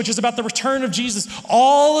Revelation, which is about the return of Jesus.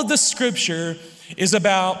 All of the scripture is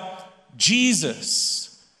about Jesus.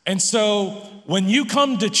 And so when you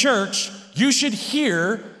come to church, you should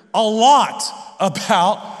hear a lot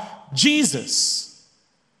about Jesus.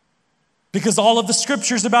 because all of the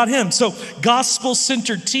scripture is about him. So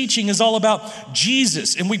gospel-centered teaching is all about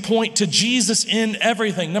Jesus, and we point to Jesus in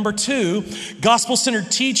everything. Number two, gospel-centered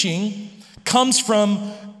teaching comes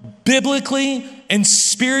from biblically and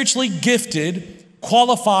spiritually gifted,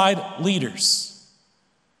 qualified leaders.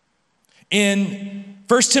 In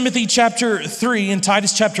 1 Timothy chapter 3 and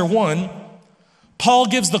Titus chapter 1, Paul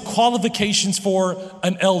gives the qualifications for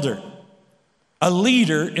an elder, a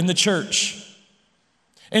leader in the church.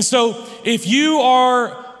 And so if you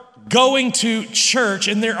are going to church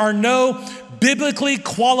and there are no biblically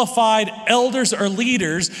qualified elders or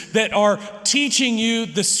leaders that are teaching you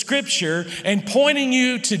the scripture and pointing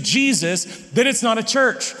you to Jesus, then it's not a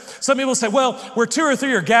church. Some people say, well, where two or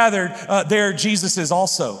three are gathered, there Jesus is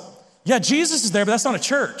also. Yeah, Jesus is there, but that's not a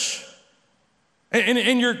church.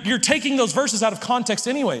 And you're taking those verses out of context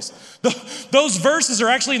anyways. Those verses are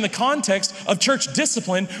actually in the context of church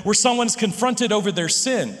discipline where someone is confronted over their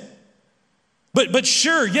sin. But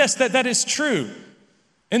sure, yes, that is true.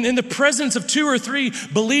 And in the presence of two or three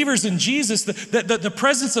believers in Jesus, the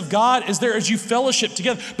presence of God is there as you fellowship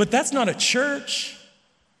together. But that's not a church.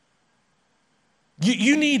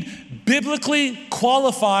 You need biblically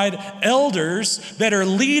qualified elders that are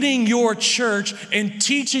leading your church and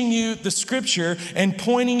teaching you the scripture and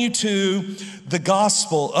pointing you to the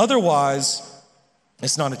gospel. Otherwise,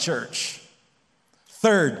 it's not a church.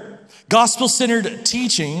 Third, gospel-centered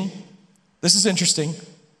teaching, this is interesting,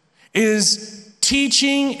 is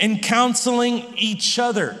teaching and counseling each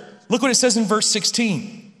other. Look what it says in verse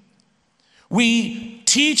 16. We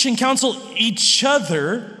teach and counsel each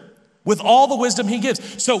other with all the wisdom he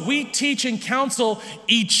gives. So we teach and counsel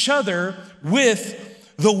each other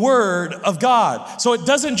with the word of God. So it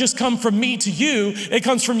doesn't just come from me to you, it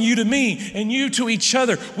comes from you to me and you to each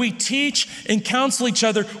other. We teach and counsel each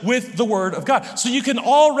other with the word of God. So you can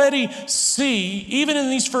already see, even in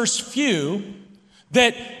these first few,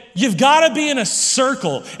 that you've got to be in a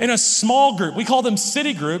circle, in a small group. We call them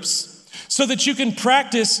city groups, so that you can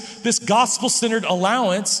practice this gospel-centered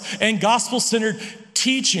allowance and gospel-centered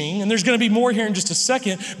teaching, and there's going to be more here in just a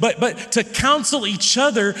second, but to counsel each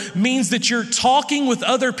other means that you're talking with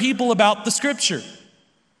other people about the scripture.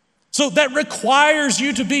 So that requires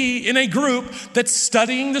you to be in a group that's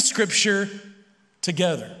studying the scripture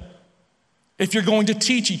together. If you're going to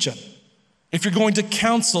teach each other, if you're going to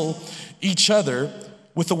counsel each other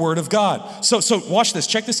with the word of God. So watch this,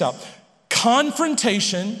 check this out.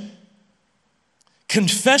 Confrontation,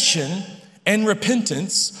 confession, and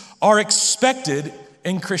repentance are expected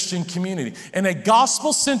in Christian community. In a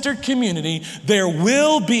gospel-centered community, there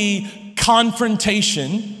will be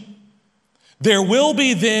confrontation. There will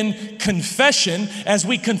be then confession as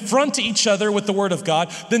we confront each other with the word of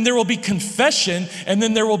God. Then there will be confession, and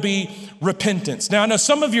then there will be repentance. Now, I know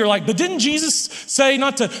some of you are like, but didn't Jesus say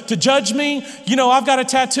not to judge me? You know, I've got a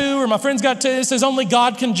tattoo, or my friend's got a tattoo. It says only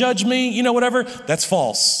God can judge me, you know, whatever. That's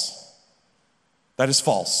false. That is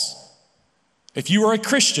false. If you are a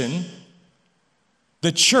Christian,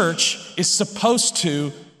 the church is supposed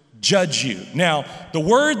to judge you. Now, the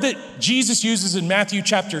word that Jesus uses in Matthew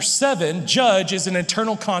chapter 7, judge, is an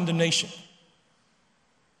eternal condemnation.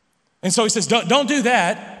 And so he says, don't do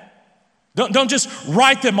that. Don't just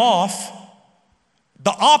write them off.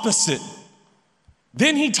 The opposite.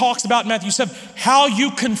 Then he talks about in Matthew 7, how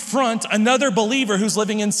you confront another believer who's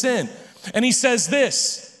living in sin. And he says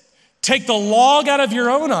this, take the log out of your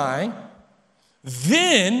own eye,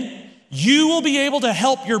 then you will be able to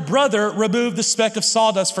help your brother remove the speck of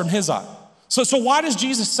sawdust from his eye. So why does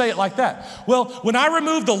Jesus say it like that? Well, when I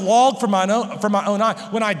remove the log from my own eye,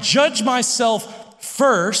 when I judge myself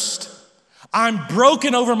first, I'm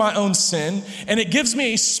broken over my own sin, and it gives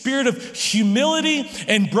me a spirit of humility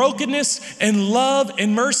and brokenness and love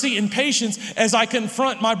and mercy and patience as I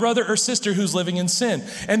confront my brother or sister who's living in sin.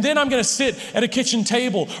 And then I'm going to sit at a kitchen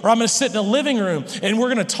table, or I'm going to sit in a living room, and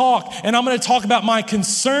we're going to talk, and I'm going to talk about my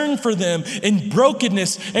concern for them in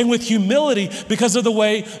brokenness and with humility because of the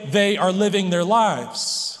way they are living their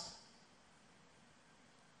lives.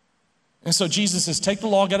 And so Jesus says, take the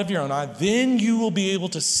log out of your own eye, then you will be able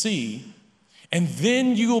to see. And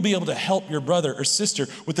then you will be able to help your brother or sister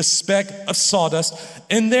with a speck of sawdust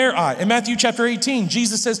in their eye. In Matthew chapter 18,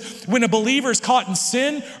 Jesus says, when a believer is caught in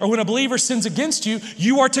sin, or when a believer sins against you,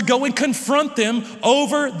 you are to go and confront them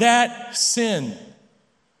over that sin.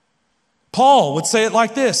 Paul would say it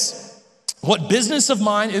like this, what business of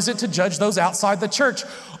mine is it to judge those outside the church?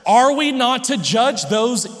 Are we not to judge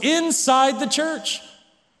those inside the church?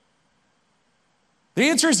 The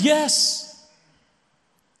answer is yes.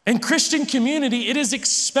 In Christian community, it is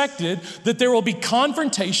expected that there will be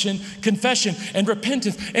confrontation, confession, and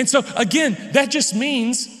repentance. And so again, that just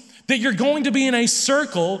means that you're going to be in a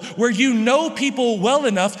circle where you know people well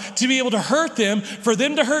enough to be able to hurt them, for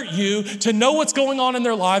them to hurt you, to know what's going on in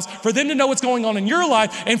their lives, for them to know what's going on in your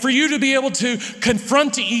life, and for you to be able to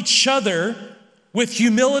confront each other with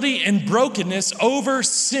humility and brokenness over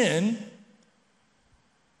sin.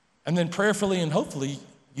 And then prayerfully and hopefully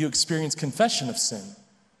you experience confession of sin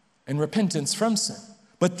and repentance from sin.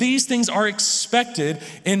 But these things are expected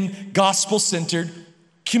in gospel-centered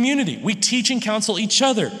community. We teach and counsel each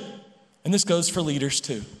other. And this goes for leaders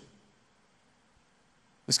too.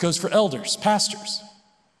 This goes for elders, pastors.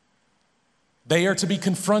 They are to be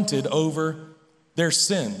confronted over their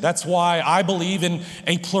sin. That's why I believe in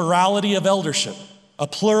a plurality of eldership, a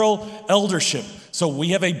plural eldership. So we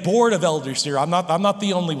have a board of elders here. I'm not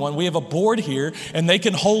the only one. We have a board here, and they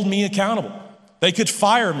can hold me accountable. They could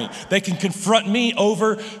fire me. They can confront me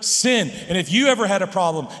over sin. And if you ever had a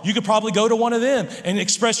problem, you could probably go to one of them and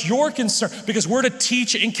express your concern, because we're to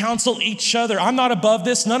teach and counsel each other. I'm not above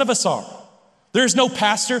this. None of us are. There's no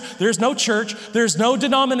pastor. There's no church. There's no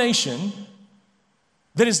denomination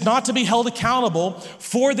that is not to be held accountable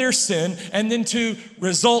for their sin and then to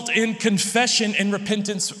result in confession and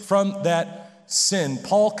repentance from that sin.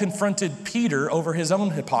 Paul confronted Peter over his own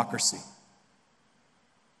hypocrisy.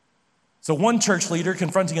 So one church leader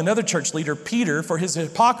confronting another church leader, Peter, for his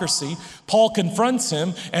hypocrisy, Paul confronts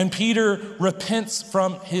him and Peter repents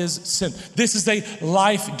from his sin. This is a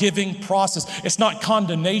life-giving process. It's not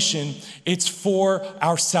condemnation, it's for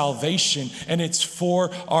our salvation, and it's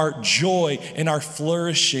for our joy and our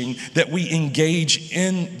flourishing that we engage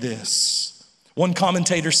in this. One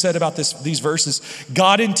commentator said about these verses,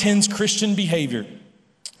 God intends Christian behavior,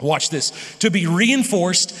 watch this, to be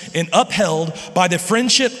reinforced and upheld by the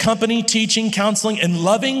friendship, company, teaching, counseling, and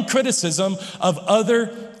loving criticism of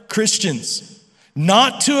other Christians.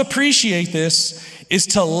 Not to appreciate this is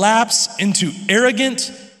to lapse into arrogant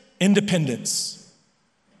independence.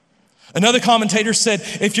 Another commentator said,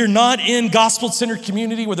 if you're not in gospel-centered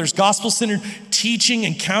community where there's gospel-centered teaching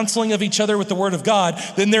and counseling of each other with the Word of God,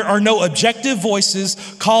 then there are no objective voices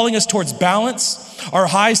calling us towards balance. Our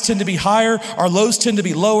highs tend to be higher, our lows tend to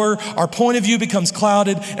be lower, our point of view becomes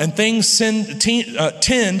clouded, and things tend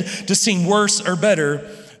to seem worse or better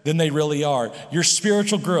than they really are. Your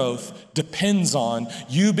spiritual growth depends on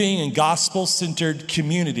you being in gospel-centered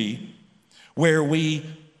community where we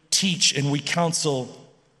teach and we counsel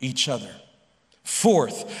each other.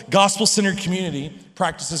 Fourth, gospel-centered community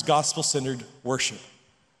practices gospel-centered worship.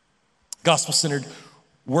 Gospel-centered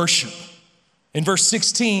worship. In verse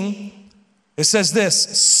 16, it says this,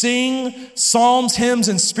 sing psalms, hymns,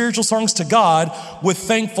 and spiritual songs to God with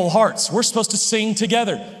thankful hearts. We're supposed to sing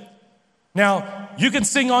together. Now, you can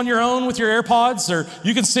sing on your own with your AirPods, or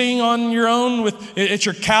you can sing on your own at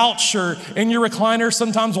your couch or in your recliner,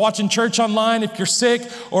 sometimes watching church online if you're sick,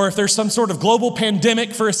 or if there's some sort of global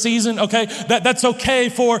pandemic for a season, okay? That's okay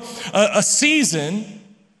for a season,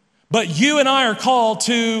 but you and I are called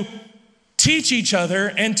to teach each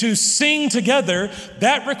other and to sing together.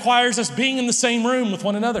 That requires us being in the same room with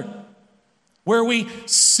one another, where we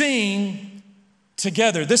sing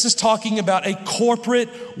together. This is talking about a corporate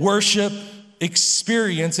worship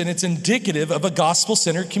experience, and it's indicative of a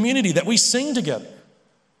gospel-centered community that we sing together.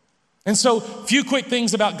 And so, a few quick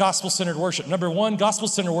things about gospel-centered worship. Number one,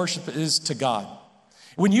 gospel-centered worship is to God.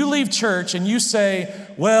 When you leave church and you say,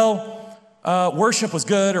 well, worship was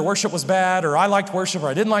good or worship was bad, or I liked worship or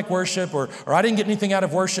I didn't like worship, or I didn't get anything out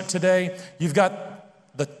of worship today, you've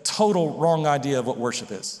got the total wrong idea of what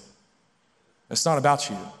worship is. It's not about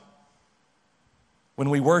you.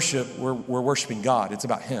 When we worship, we're worshiping God. It's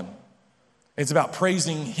about Him. It's about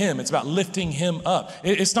praising Him. It's about lifting Him up.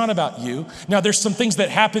 It's not about you. Now, there's some things that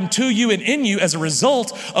happen to you and in you as a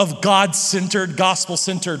result of God-centered,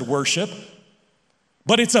 gospel-centered worship,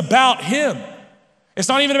 but it's about Him. It's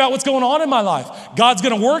not even about what's going on in my life. God's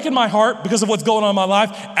going to work in my heart because of what's going on in my life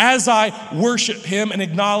as I worship Him and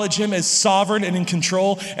acknowledge Him as sovereign and in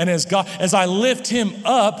control. And as I lift Him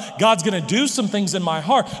up, God's going to do some things in my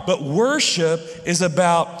heart. But worship is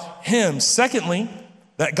about Him. Secondly,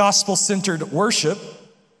 that gospel-centered worship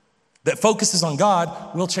that focuses on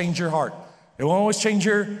God will change your heart. It won't always change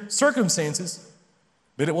your circumstances,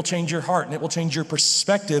 but it will change your heart and it will change your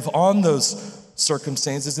perspective on those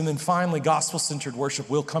circumstances. And then finally, gospel-centered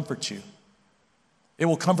worship will comfort you. It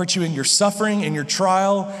will comfort you in your suffering, in your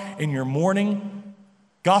trial, in your mourning.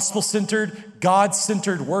 Gospel-centered,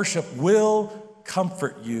 God-centered worship will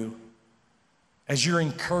comfort you as you're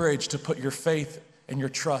encouraged to put your faith and your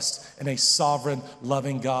trust in a sovereign,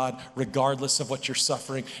 loving God, regardless of what you're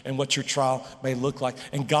suffering and what your trial may look like.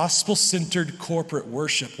 And gospel-centered corporate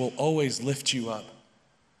worship will always lift you up.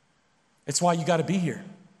 It's why you got to be here.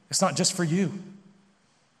 It's not just for you.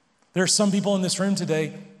 There are some people in this room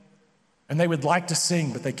today, and they would like to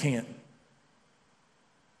sing, but they can't.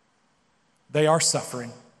 They are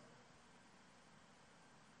suffering.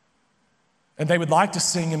 And they would like to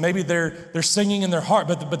sing, and maybe they're singing in their heart,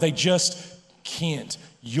 but they just can't.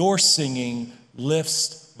 Your singing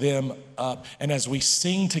lifts them up. And as we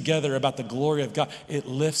sing together about the glory of God, it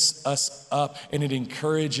lifts us up and it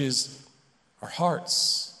encourages our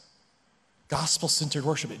hearts. Gospel-centered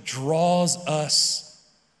worship, it draws us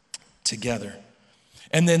together.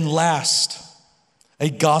 And then last, a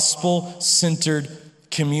gospel-centered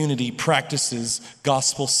community practices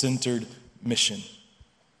gospel-centered mission.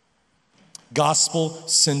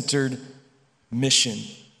 Gospel-centered mission.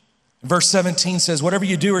 Verse 17 says, whatever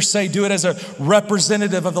you do or say, do it as a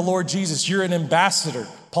representative of the Lord Jesus. You're an ambassador,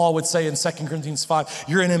 Paul would say in 2 Corinthians 5.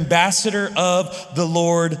 You're an ambassador of the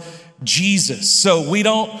Lord Jesus. So we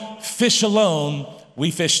don't fish alone, we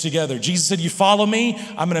fish together. Jesus said, you follow me,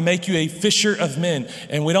 I'm going to make you a fisher of men.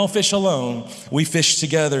 And we don't fish alone, we fish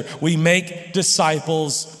together. We make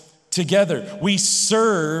disciples together. We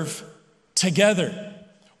serve together.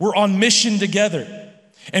 We're on mission together.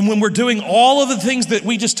 And when we're doing all of the things that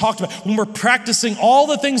we just talked about, when we're practicing all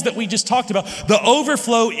the things that we just talked about, the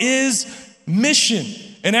overflow is mission.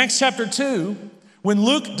 In Acts chapter 2, when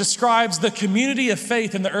Luke describes the community of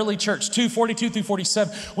faith in the early church, 2:42 through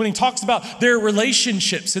 47, when he talks about their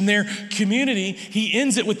relationships and their community, he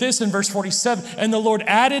ends it with this in verse 47, and the Lord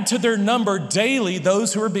added to their number daily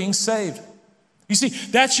those who were being saved. You see,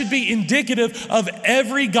 that should be indicative of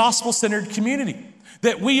every gospel-centered community.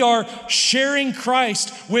 That we are sharing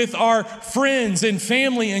Christ with our friends and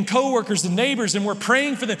family and coworkers and neighbors, and we're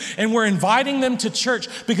praying for them and we're inviting them to church,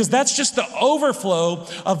 because that's just the overflow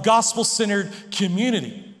of gospel-centered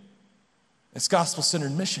community. It's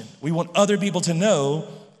gospel-centered mission. We want other people to know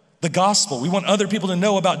the gospel. We want other people to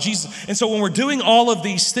know about Jesus. And so when we're doing all of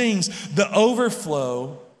these things, the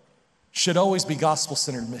overflow should always be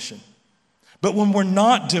gospel-centered mission. But when we're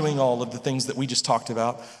not doing all of the things that we just talked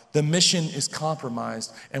about, the mission is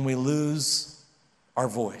compromised and we lose our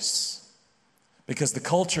voice. Because the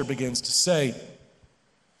culture begins to say,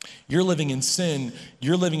 you're living in sin,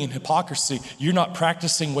 you're living in hypocrisy, you're not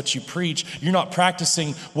practicing what you preach, you're not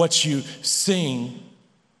practicing what you sing,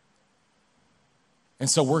 and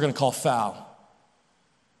so we're going to call foul.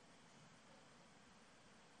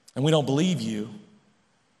 And we don't believe you,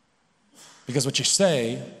 because what you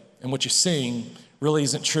say and what you sing really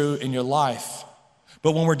isn't true in your life.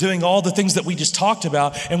 But when we're doing all the things that we just talked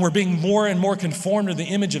about and we're being more and more conformed to the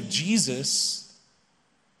image of Jesus,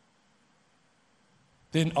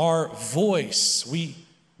 then our voice, we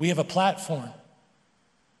have a platform.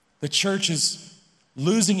 The church is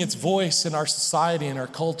losing its voice in our society and our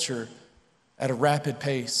culture at a rapid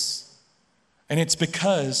pace. And it's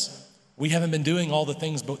because we haven't been doing all the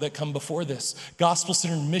things that come before this.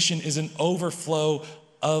 Gospel-centered mission is an overflow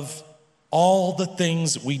of all the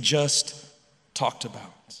things we just talked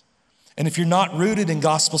about. And if you're not rooted in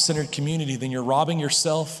gospel-centered community, then you're robbing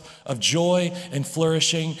yourself of joy and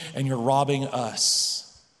flourishing, and you're robbing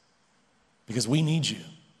us, because we need you.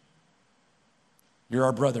 You're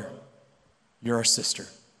our brother. You're our sister.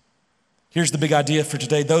 Here's the big idea for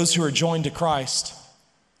today. Those who are joined to Christ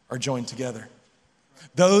are joined together.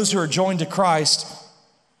 Those who are joined to Christ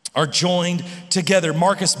are joined together.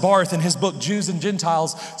 Marcus Barth, in his book, Jews and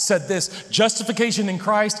Gentiles, said this: justification in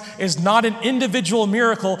Christ is not an individual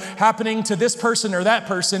miracle happening to this person or that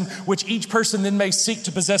person, which each person then may seek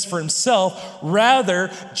to possess for himself.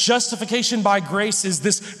 Rather, justification by grace is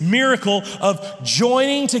this miracle of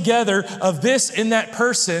joining together of this and that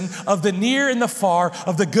person, of the near and the far,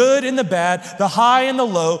 of the good and the bad, the high and the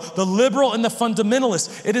low, the liberal and the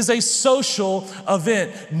fundamentalist. It is a social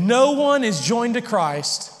event. No one is joined to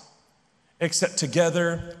Christ except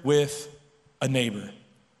together with a neighbor.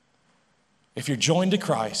 If you're joined to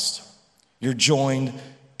Christ, you're joined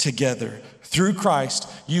together. Through Christ,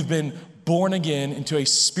 you've been born again into a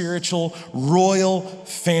spiritual royal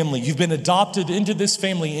family. You've been adopted into this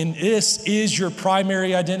family, and this is your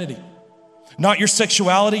primary identity. Not your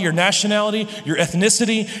sexuality, your nationality, your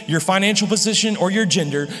ethnicity, your financial position, or your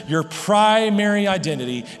gender. Your primary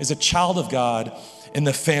identity is a child of God in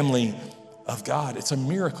the family of God. It's a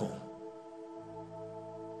miracle.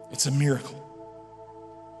 It's a miracle.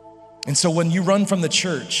 And so when you run from the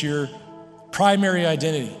church, your primary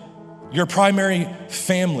identity, your primary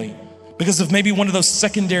family, because of maybe one of those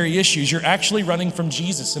secondary issues, you're actually running from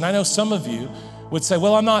Jesus. And I know some of you would say,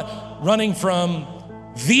 well, I'm not running from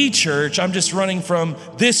the church, I'm just running from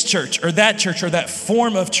this church or that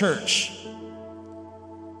form of church.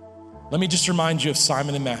 Let me just remind you of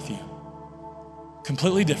Simon and Matthew.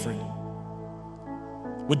 completely different,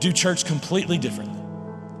 would do church completely differently,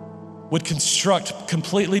 would construct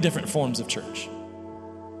completely different forms of church.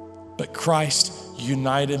 But Christ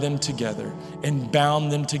united them together and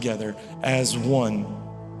bound them together as one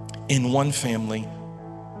in one family.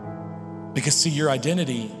 Because see, your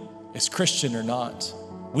identity is Christian or not.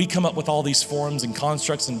 We come up with all these forms and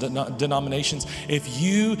constructs and denominations. If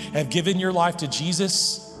you have given your life to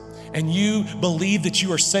Jesus and you believe that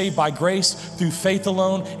you are saved by grace through faith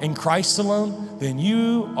alone in Christ alone, then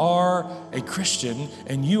you are a Christian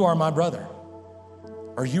and you are my brother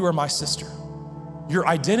or you are my sister. Your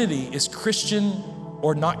identity is Christian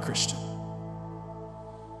or not Christian.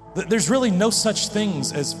 There's really no such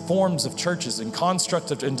things as forms of churches and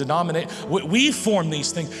constructs and denominations. We form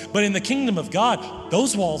these things, but in the kingdom of God,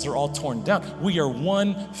 those walls are all torn down. We are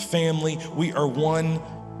one family. We are one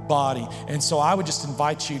body. And so I would just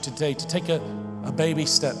invite you today to take a baby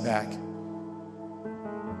step back.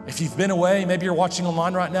 If you've been away, maybe you're watching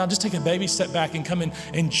online right now, just take a baby step back and come in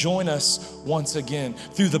and join us once again.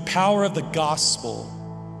 Through the power of the gospel,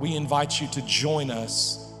 we invite you to join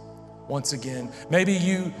us once again. Maybe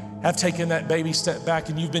you have taken that baby step back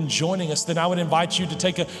and you've been joining us, then I would invite you to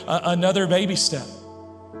take another baby step.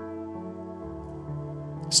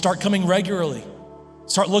 Start coming regularly.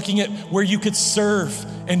 Start looking at where you could serve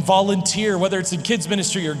and volunteer, whether it's in kids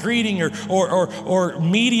ministry or greeting or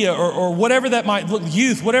media or whatever that might look,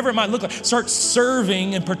 youth, whatever it might look like. Start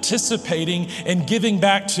serving and participating and giving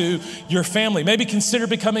back to your family. Maybe consider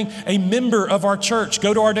becoming a member of our church.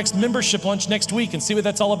 Go to our next membership lunch next week and see what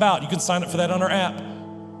that's all about. You can sign up for that on our app.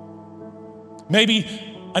 Maybe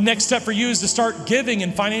a next step for you is to start giving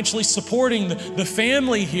and financially supporting the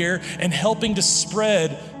family here and helping to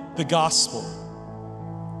spread the gospel.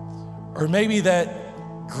 Or maybe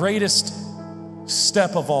that greatest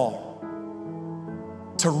step of all,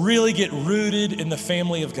 to really get rooted in the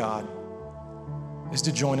family of God, is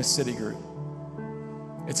to join a city group.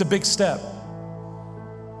 It's a big step.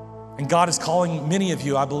 And God is calling many of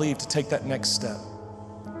you, I believe, to take that next step,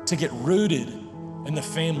 to get rooted in the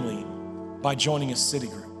family by joining a city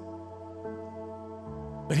group.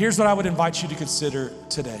 But here's what I would invite you to consider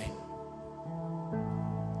today.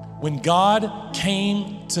 When God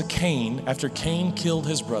came to Cain after Cain killed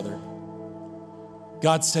his brother,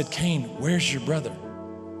 God said, Cain, where's your brother?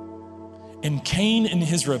 And Cain, in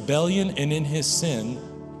his rebellion and in his sin,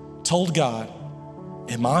 told God,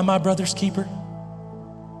 am I my brother's keeper?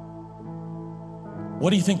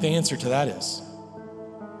 What do you think the answer to that is?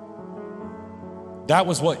 That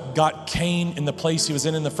was what got Cain in the place he was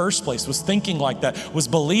in the first place, was thinking like that, was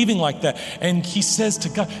believing like that. And he says to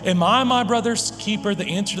God, am I my brother's keeper? The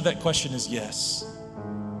answer to that question is yes.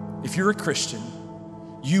 If you're a Christian,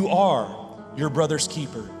 you are your brother's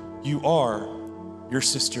keeper. You are your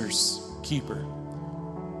sister's keeper.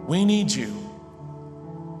 We need you.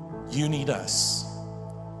 You need us.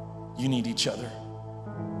 You need each other.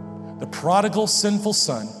 The prodigal, sinful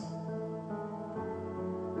son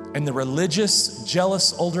and the religious,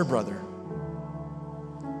 jealous older brother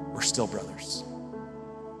were still brothers.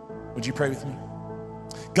 Would you pray with me?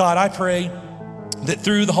 God, I pray that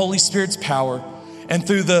through the Holy Spirit's power and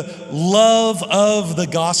through the love of the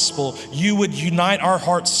gospel, you would unite our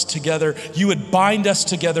hearts together. You would bind us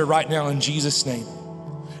together right now in Jesus' name.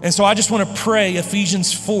 And so I just want to pray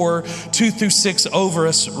Ephesians 4:2-6 over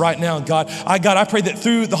us right now. God, I pray that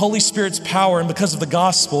through the Holy Spirit's power and because of the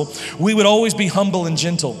gospel, we would always be humble and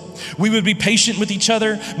gentle. We would be patient with each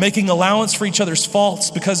other, making allowance for each other's faults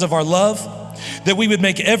because of our love. That we would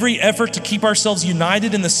make every effort to keep ourselves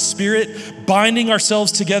united in the Spirit, binding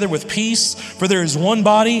ourselves together with peace. For there is one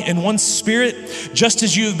body and one Spirit, just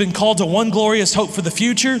as you have been called to one glorious hope for the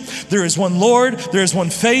future. There is one Lord, there is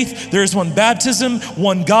one faith, there is one baptism,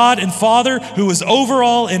 one God and Father who is over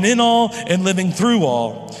all and in all and living through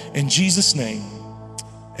all. In Jesus' name,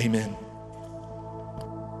 amen.